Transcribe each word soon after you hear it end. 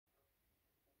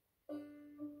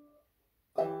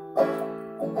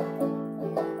I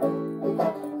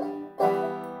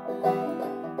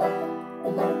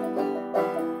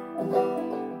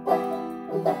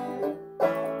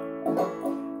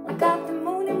got the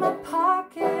moon in my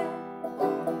pocket,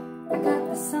 I got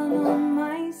the sun on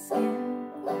my skin,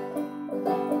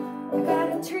 I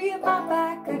got a tree at my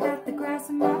back, I got the grass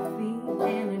at my feet,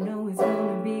 and I know it's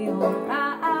gonna be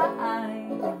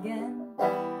alright again.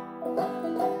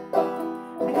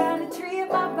 I got a tree at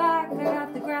my back, I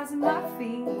got the grass at my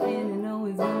feet, and I know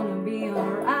it's gonna be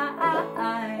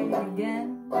alright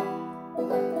again.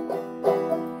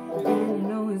 And I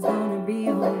know it's gonna be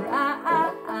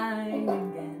alright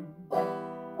again.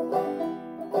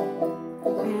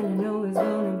 And I know it's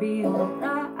gonna be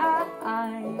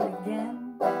alright again.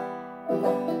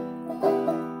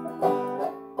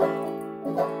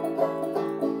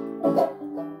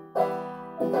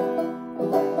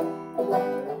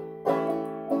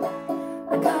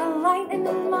 I got lightning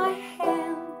in my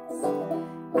hands,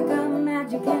 I got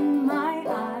magic in my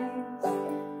eyes,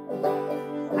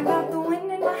 I got the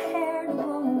wind in my hair to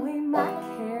blow away my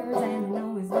cares, and I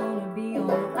know it's gonna be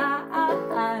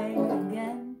alright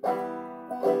again.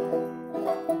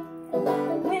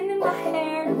 Wind in my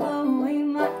hair to blow away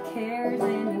my cares,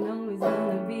 and I know it's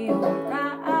gonna be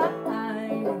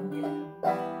alright again.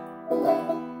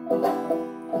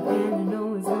 And I know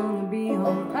it's gonna be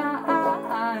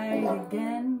alright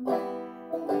again.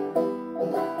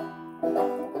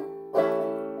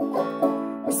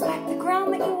 Respect the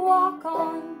ground that you walk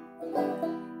on,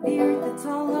 the earth that's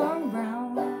all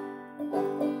around.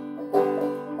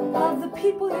 Love the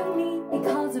people you meet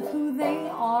because of who they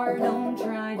are. Don't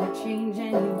try to change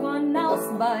anyone else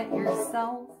but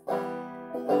yourself.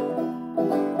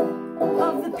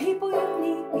 Love the people you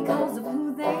meet because of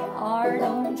who they are.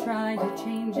 Don't try to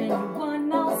change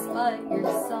anyone else but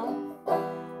yourself.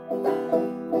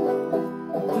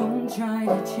 Don't try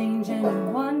to change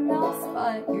anyone else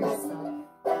but yourself.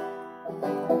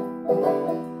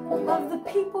 Love the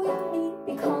people you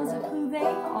meet because of who they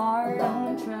are.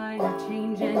 Don't try to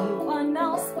change anyone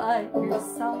else but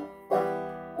yourself.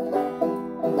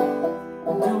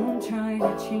 Don't try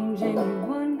to change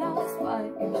anyone else but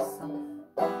yourself.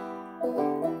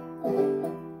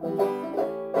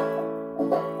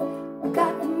 I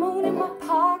got the moon in my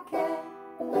pocket,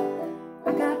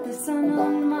 I got the sun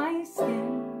on my